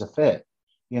these players are fit.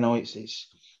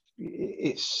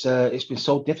 It's been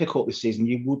so difficult this season.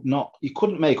 You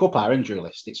couldn't make up our injury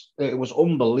list. It was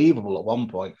unbelievable at one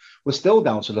point. We're still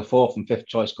down to the 4th and 5th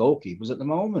choice goalkeepers at the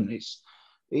moment.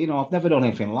 I've never done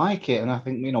anything like it. And I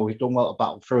think, we've done well to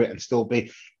battle through it and still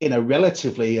be in a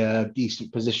relatively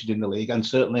decent position in the league. And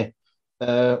certainly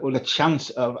with a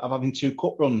chance of having 2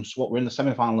 cup runs. We're in the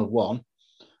semi-final of one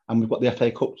and we've got the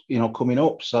FA Cup, coming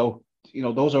up. So,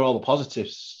 those are all the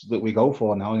positives that we go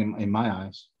for now in my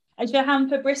eyes. And Shahan,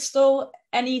 for Bristol,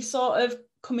 any sort of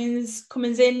comings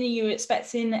in? Are you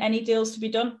expecting any deals to be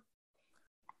done?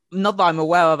 Not that I'm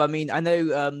aware of. I mean, I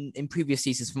know in previous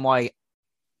seasons, from what I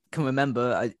can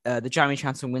remember, the January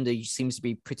transfer window seems to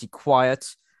be pretty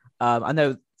quiet. I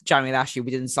know January last year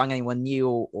we didn't sign anyone new,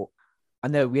 or I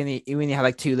know we only had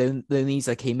like 2 loanees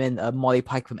that came in. Molly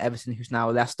Pike from Everton, who's now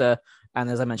at Leicester,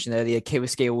 and as I mentioned earlier, Kira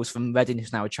Scales from Reading,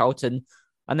 who's now at Charlton.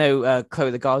 I know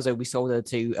Chloe Legarzo, we sold her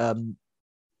to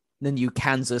the new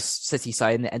Kansas City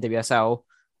side in the NWSL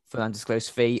for an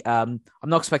undisclosed fee. I'm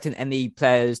not expecting any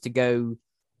players to go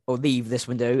or leave this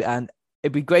window, and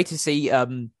it'd be great to see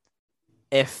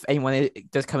if anyone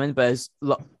does come in. But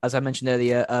as I mentioned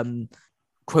earlier,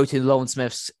 quoting Lauren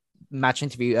Smith's match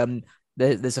interview,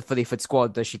 there's a fully fit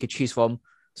squad that she could choose from.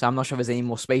 So I'm not sure if there's any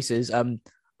more spaces. I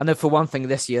know for one thing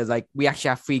this year, like we actually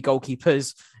have 3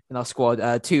 goalkeepers in our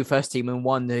squad, 2 first team and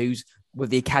 1 who's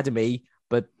with the academy,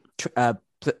 but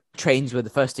trains with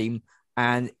the first team.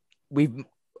 And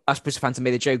us Bristol fans have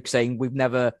made a joke saying we've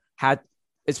never had,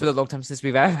 it's been a long time since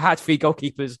we've ever had 3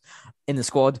 goalkeepers in the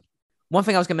squad. One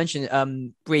thing I was going to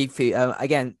mention briefly,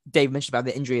 again, Dave mentioned about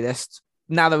the injury list.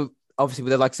 Now that obviously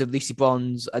with the likes of Lucy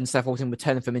Bronze and Steph Walton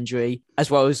returning from injury, as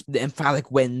well as the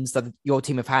emphatic wins that your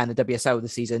team have had in the WSL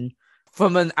this season,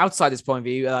 from an outsider's point of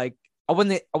view, like I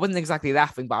wasn't exactly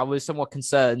laughing, but I was somewhat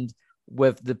concerned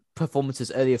with the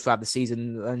performances earlier throughout the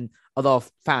season, and a lot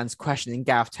of fans questioning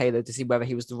Gareth Taylor to see whether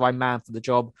he was the right man for the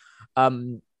job.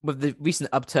 With the recent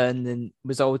upturn in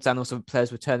results and also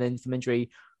players returning from injury,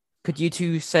 could you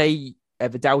two say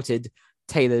ever doubted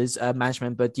Taylor's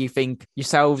management? But do you think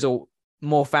yourselves or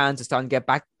more fans are starting to get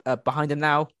back behind him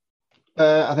now?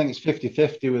 I think it's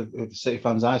 50-50 with the City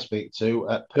fans I speak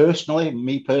to.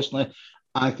 Me personally,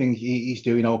 I think he's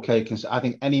doing okay. I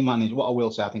think any manager, what I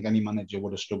will say, I think any manager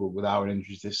would have struggled with our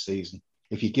injuries this season.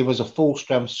 If you give us a full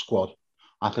strength squad,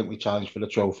 I think we challenge for the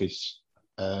trophies,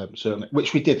 certainly,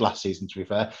 which we did last season, to be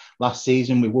fair. Last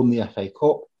season, we won the FA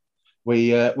Cup.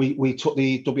 We took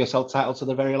the WSL title to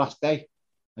the very last day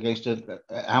against an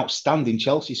outstanding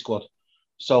Chelsea squad.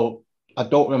 So I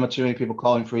don't remember too many people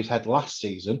calling for his head last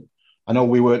season. I know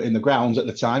we weren't in the grounds at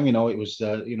the time. It was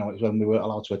when we weren't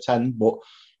allowed to attend, but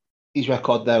his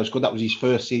record there was good. That was his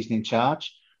first season in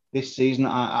charge. this season.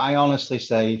 I honestly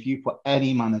say, if you put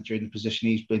any manager in the position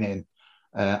he's been in,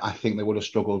 I think they would have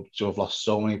struggled to have lost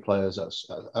so many players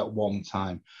at one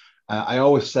time. I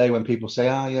always say when people say,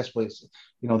 yes, but it's,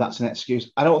 that's an excuse.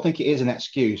 I don't think it is an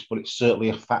excuse, but it's certainly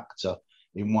a factor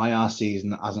in why our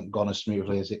season hasn't gone as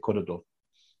smoothly as it could have done.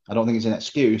 I don't think it's an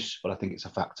excuse, but I think it's a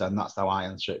factor, and that's how I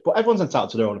answer it. But everyone's entitled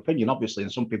to their own opinion, obviously,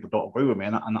 and some people don't agree with me,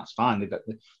 and that's fine.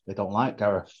 They don't like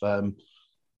Gareth.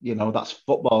 That's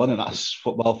football, isn't it? That's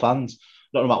football fans.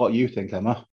 I don't know about what you think,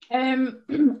 Emma.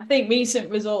 I think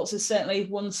recent results has certainly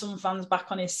won some fans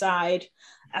back on his side.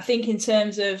 I think in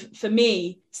terms of, for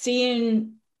me,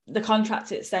 seeing the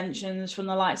contract extensions from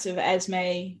the likes of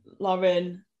Esme,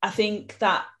 Lauren, I think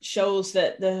that shows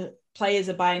that the players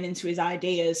are buying into his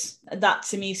ideas. That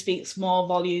to me speaks more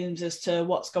volumes as to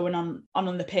what's going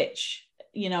on the pitch.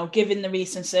 Given the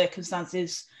recent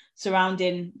circumstances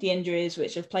surrounding the injuries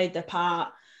which have played their part,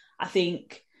 I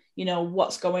think,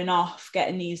 what's going off,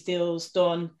 getting these deals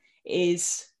done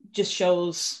just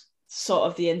shows sort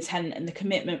of the intent and the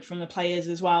commitment from the players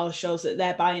as well, shows that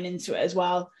they're buying into it as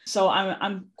well. So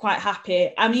I'm quite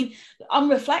happy. I mean, on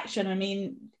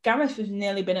reflection, Gareth has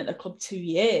nearly been at the club 2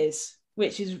 years,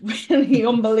 which is really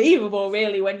unbelievable,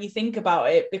 really, when you think about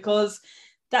it, because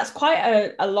that's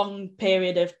quite a long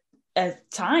period of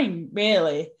time,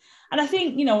 really. And I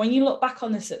think, when you look back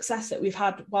on the success that we've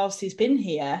had whilst he's been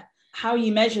here, how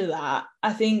you measure that,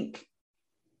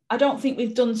 I don't think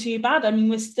we've done too bad.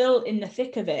 We're still in the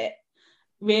thick of it,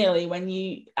 really.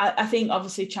 I think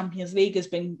obviously Champions League has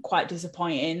been quite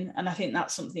disappointing, and I think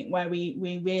that's something where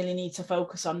we really need to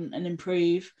focus on and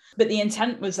improve. But the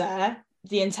intent was there.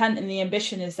 The intent and the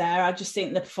ambition is there. I just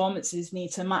think the performances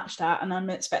need to match that, and I'm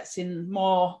expecting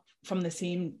more from the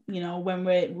team, when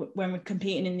we're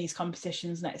competing in these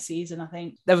competitions next season. I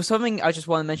think there was something I just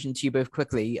want to mention to you both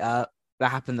quickly. That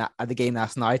happened at the game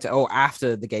last night, or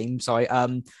after the game, sorry.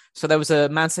 So there was a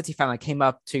Man City fan that came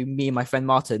up to me and my friend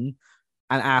Martin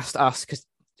and asked us, because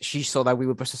she saw that we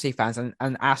were Bristol City fans,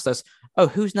 and asked us,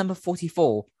 who's number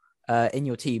 44 in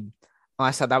your team? And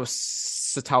I said that was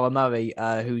Satara Murray,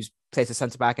 who's plays as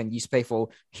centre-back and used to play for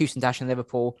Houston Dash and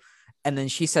Liverpool. And then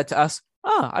she said to us,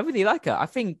 I really like her.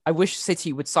 I wish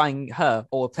City would sign her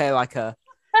or a player like her.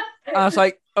 And I was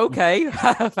like, okay,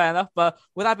 fair enough. But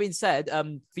with that being said,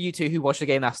 for you two who watched the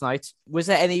game last night, was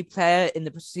there any player in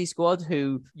the Bristol City squad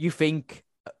who you think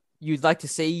you'd like to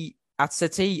see at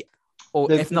City?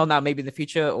 Or if not now, maybe in the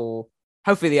future? Or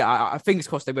hopefully, I fingers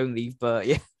crossed they won't leave. But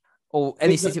yeah, or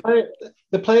any City.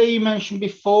 The player you mentioned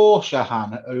before,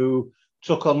 Shahan, who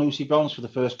took on Lucy Bronze for the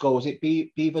first goal, was it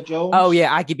Beaver Jones? Oh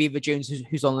yeah, Aggie Beaver Jones,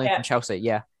 who's on loan from Chelsea.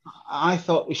 Yeah. I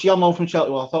thought, is she on loan from Chelsea?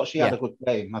 Well, I thought she had a good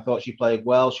game. I thought she played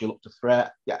well. She looked a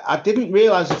threat. Yeah, I didn't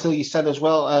realise until you said as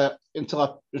well, until I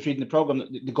was reading the programme,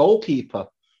 that the goalkeeper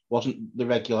wasn't the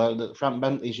regular. That Frank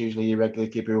Bentley's usually a regular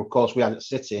keeper, who, of course, we had at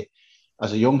City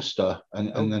as a youngster,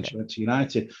 and then she went to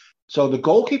United. So the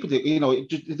goalkeeper,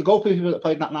 the goalkeeper that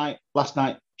played last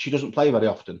night, she doesn't play very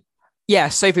often. Yeah,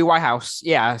 Sophie Whitehouse.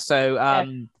 Yeah,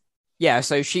 so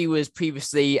so she was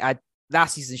previously at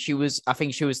last season. I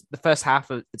think she was the first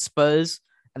half at Spurs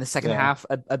and the second half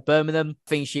at Birmingham. I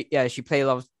think she played a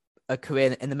lot of a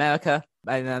career in America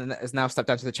and then has now stepped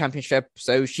down to the Championship.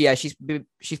 So she's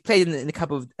played in a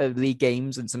couple of league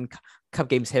games and some cup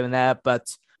games here and there, but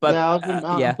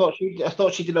I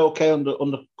thought she did okay under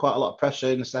quite a lot of pressure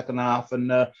in the second half.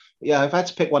 And if I had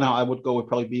to pick one out, I would go with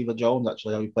probably Beaver Jones.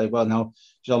 Actually, who played well. Now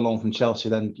she's on loan from Chelsea.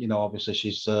 Then obviously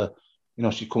she's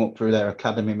she's come up through their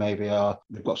academy. Maybe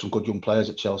they've got some good young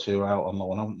players at Chelsea who are out on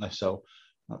loan, haven't they? So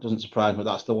that doesn't surprise me.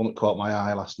 That's the one that caught my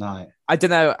eye last night. I don't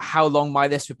know how long my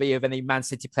list would be of any Man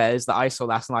City players that I saw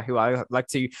last night who I like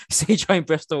to see join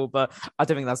Bristol, but I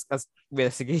don't think that's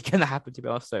realistically going to happen, to be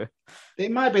honest. So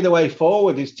it might be the way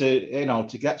forward is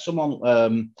to get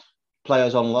someone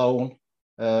players on loan.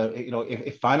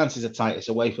 If finances are tight, it's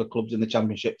a way for clubs in the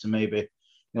Championship to maybe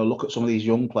look at some of these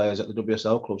young players at the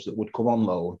WSL clubs that would come on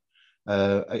loan.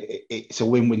 It's a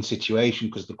win-win situation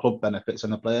because the club benefits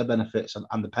and the player benefits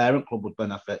and the parent club would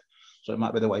benefit. So it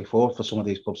might be the way forward for some of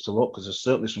these clubs to look, because there's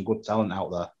certainly some good talent out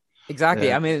there. Exactly.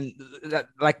 Yeah. I mean,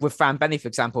 like with Fran Benny, for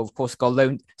example, of course,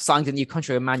 signed a new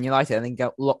contract with Man United and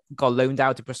then got loaned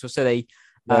out to Bristol City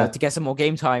to get some more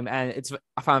game time. And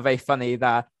I found it very funny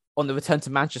that on the return to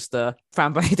Manchester,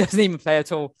 Fran Benny doesn't even play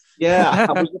at all. Yeah,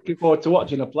 I was looking forward to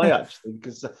watching her play, actually,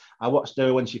 because I watched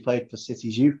her when she played for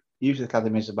City's youth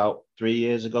academies about 3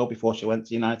 years ago before she went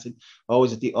to United.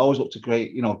 Always looked a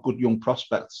great, good young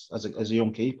prospects as a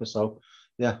young keeper. So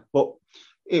yeah, but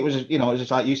it was, it was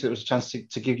just like you said, it was a chance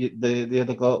to give you the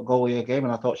other goalie a game,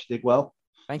 and I thought she did well.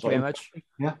 Thank you very much.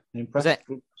 Yeah, impressed.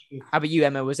 How about you,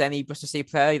 Emma? Was there any Bristol City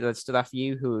player that stood out for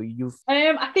you who you've?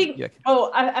 I think. Oh,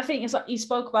 I think it's like you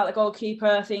spoke about the goalkeeper.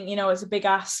 I think it's a big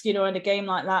ask, in a game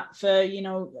like that for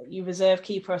your reserve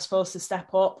keeper, I suppose, to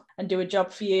step up and do a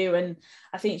job for you. And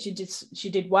I think she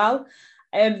did well.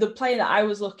 The player that I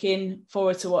was looking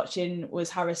forward to watching was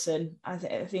Harrison. I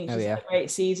think she's had a great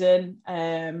season.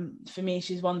 For me,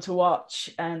 she's one to watch,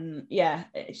 and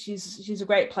she's a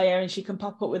great player, and she can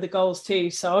pop up with the goals too.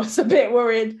 So it's a bit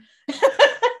worried.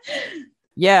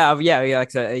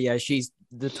 She's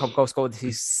the top goal scorer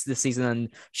this season, and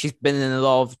she's been in a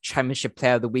lot of Championship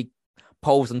Player of the Week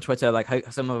polls on Twitter. Like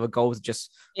some of her goals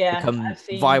just become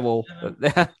viral.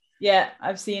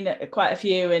 I've seen quite a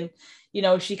few, and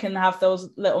she can have those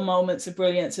little moments of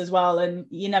brilliance as well, and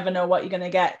you never know what you're going to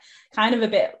get. Kind of a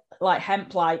bit like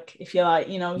Hemp-like, if you like,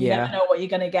 you never know what you're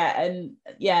going to get. And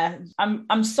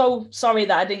I'm so sorry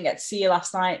that I didn't get to see you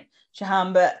last night,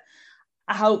 Shahan, but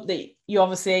I hope that you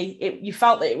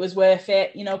felt that it was worth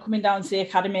it. Coming down to the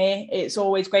academy, it's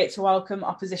always great to welcome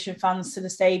opposition fans to the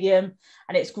stadium,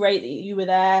 and it's great that you were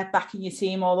there backing your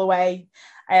team all the way.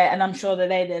 And I'm sure that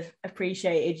they'd have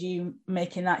appreciated you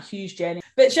making that huge journey.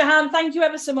 But Shahan, thank you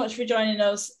ever so much for joining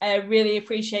us. Really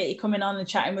appreciate you coming on and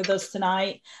chatting with us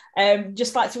tonight.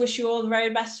 Just like to wish you all the very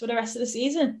best for the rest of the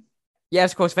season.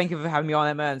 Yes, of course. Thank you for having me on,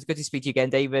 Emma. And it's good to speak to you again,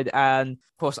 David. And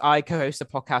of course, I co-host a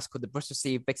podcast called the Bristol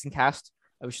City Vixencast,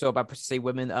 which is all about Bristol City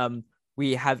women.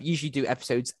 We usually do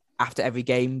episodes after every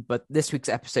game, but this week's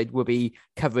episode will be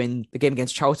covering the game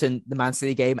against Charlton, the Man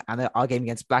City game, and our game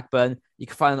against Blackburn. You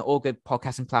can find on all good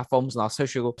podcasting platforms, and our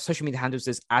social media handles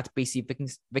is at BC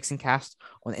Vixencast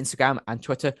on Instagram and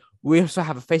Twitter. We also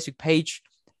have a Facebook page.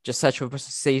 Just search for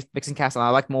Bristol City Vixencast, and I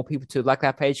like more people to like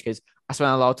that page because I spend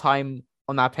a lot of time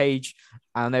on that page.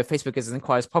 I know Facebook isn't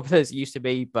quite as popular as it used to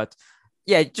be, but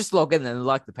yeah, just log in and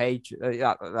like the page.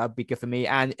 That'd be good for me.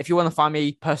 And if you want to find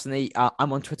me personally,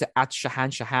 I'm on Twitter at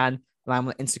Shahan, and I'm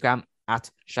on Instagram at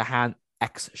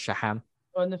ShahanXShahan.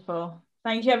 Wonderful.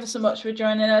 Thank you ever so much for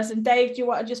joining us. And Dave, do you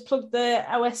want to just plug the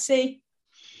OSC?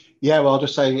 Yeah, well, I'll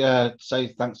just say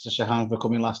thanks to Shahan for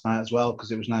coming last night as well,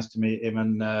 because it was nice to meet him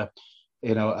and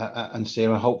and see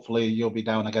him. And hopefully you'll be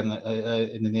down again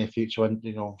in the near future when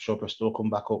I'm sure Bristol will come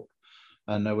back up,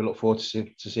 and we look forward to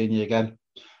seeing you again.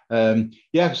 So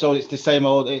it's the same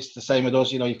with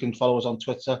us. You can follow us on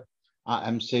Twitter at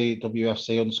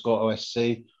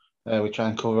mcwfc_OSC. We try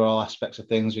and cover all aspects of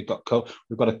things. We've got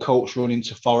a coach running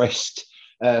to Forest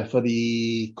for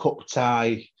the cup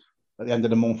tie at the end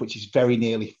of the month, which is very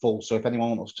nearly full. So if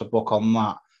anyone wants to book on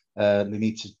that,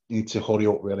 they need to hurry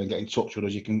up really and get in touch with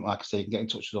us. You can, like I say, you can get in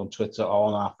touch with us on Twitter or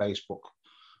on our Facebook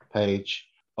page,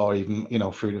 or even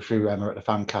through Emma at the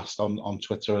Fancast on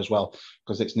Twitter as well,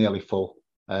 because it's nearly full.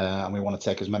 And we want to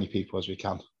take as many people as we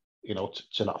can,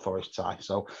 to that Forest tie.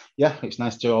 So, yeah, it's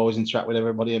nice to always interact with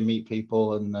everybody and meet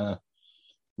people and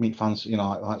meet fans,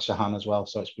 like Shahan as well.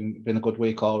 So it's been a good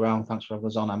week all around. Thanks for having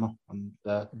us on, Emma. And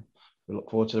we look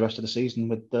forward to the rest of the season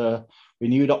with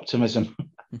renewed optimism.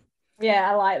 Yeah,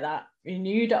 I like that.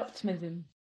 Renewed optimism.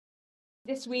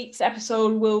 This week's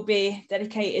episode will be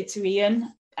dedicated to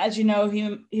Ian. As you know,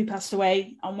 he passed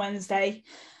away on Wednesday.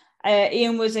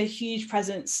 Ian was a huge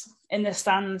presence in the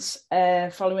stands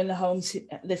following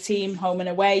the team home and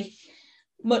away.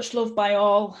 Much loved by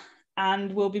all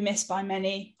and will be missed by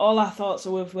many. All our thoughts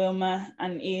are with Wilma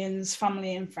and Ian's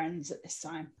family and friends at this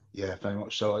time. Yeah, very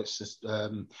much so. It's just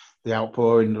the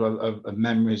outpouring of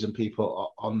memories and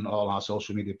people on all our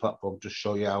social media platforms just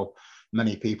show you how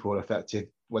many people were affected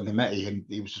when they met Ian.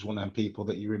 He was just one of them people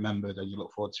that you remembered and you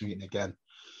look forward to meeting again.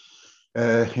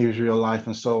 He was real life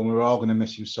and soul, and we're all going to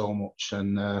miss him so much.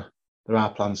 And there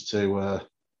are plans to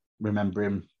remember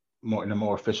him in a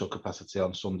more official capacity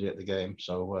on Sunday at the game.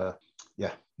 So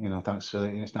thanks for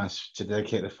it. It's nice to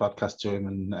dedicate the podcast to him,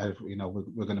 and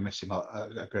we're going to miss him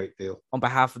a great deal. On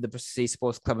behalf of the Bristol City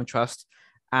Sports Club and Trust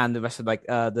and the rest of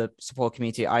the support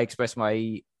community, I express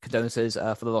my condolences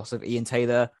for the loss of Ian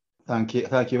Taylor. Thank you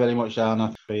very much,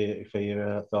 Anna, for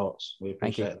your thoughts. We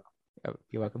appreciate it.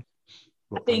 You're welcome.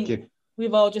 Well, I think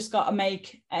we've all just got to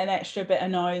make an extra bit of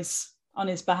noise on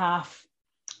his behalf.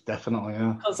 Definitely,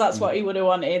 yeah. Because that's what he would have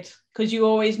wanted. Because you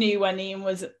always knew when Ian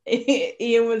was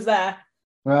there.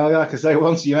 Well, like I say,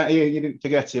 once you met Ian, you didn't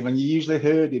forget him, and you usually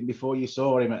heard him before you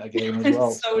saw him at a game as well.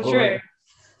 It's so true.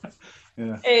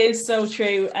 Yeah. It is so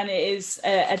true, and it is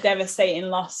a devastating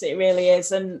loss. It really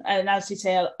is, and as you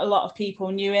say, a lot of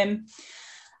people knew him.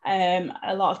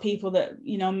 A lot of people that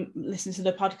listen to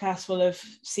the podcast will have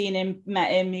seen him,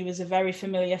 met him. He was a very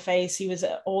familiar face. He was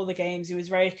at all the games. He was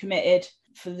very committed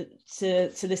to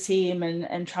the team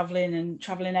and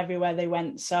traveling everywhere they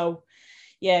went. So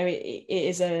yeah, it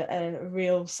is a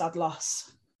real sad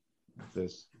loss.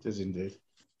 It is indeed.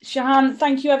 Shahan,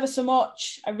 thank you ever so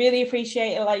much. I really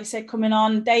appreciate it, like you said, coming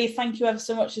on. Dave, thank you ever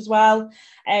so much as well.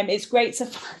 It's great to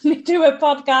finally do a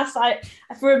podcast.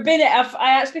 For a minute, I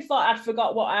actually thought I'd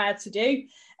forgot what I had to do.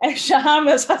 Shahan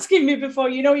was asking me before,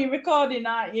 you're recording,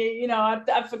 aren't you?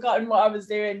 I'd forgotten what I was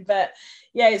doing. But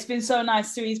yeah, it's been so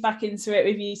nice to ease back into it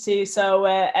with you two. So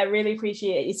I really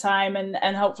appreciate your time,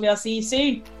 and hopefully I'll see you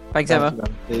soon. Thanks, Emma.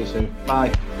 See you soon.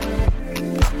 Bye.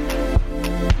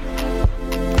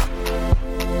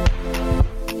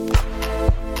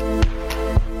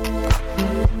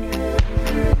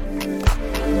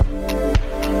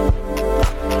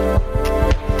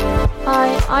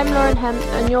 Hi, I'm Lauren Hemp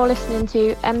and you're listening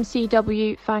to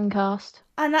MCW Fancast.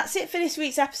 And that's it for this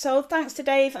week's episode. Thanks to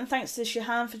Dave and thanks to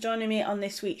Shahan for joining me on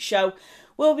this week's show.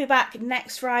 We'll be back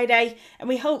next Friday, and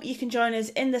we hope you can join us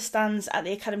in the stands at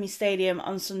the Academy Stadium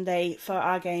on Sunday for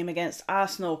our game against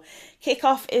Arsenal.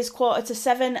 Kick-off is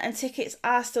 6:45 and tickets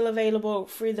are still available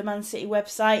through the Man City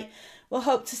website. We'll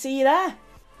hope to see you there.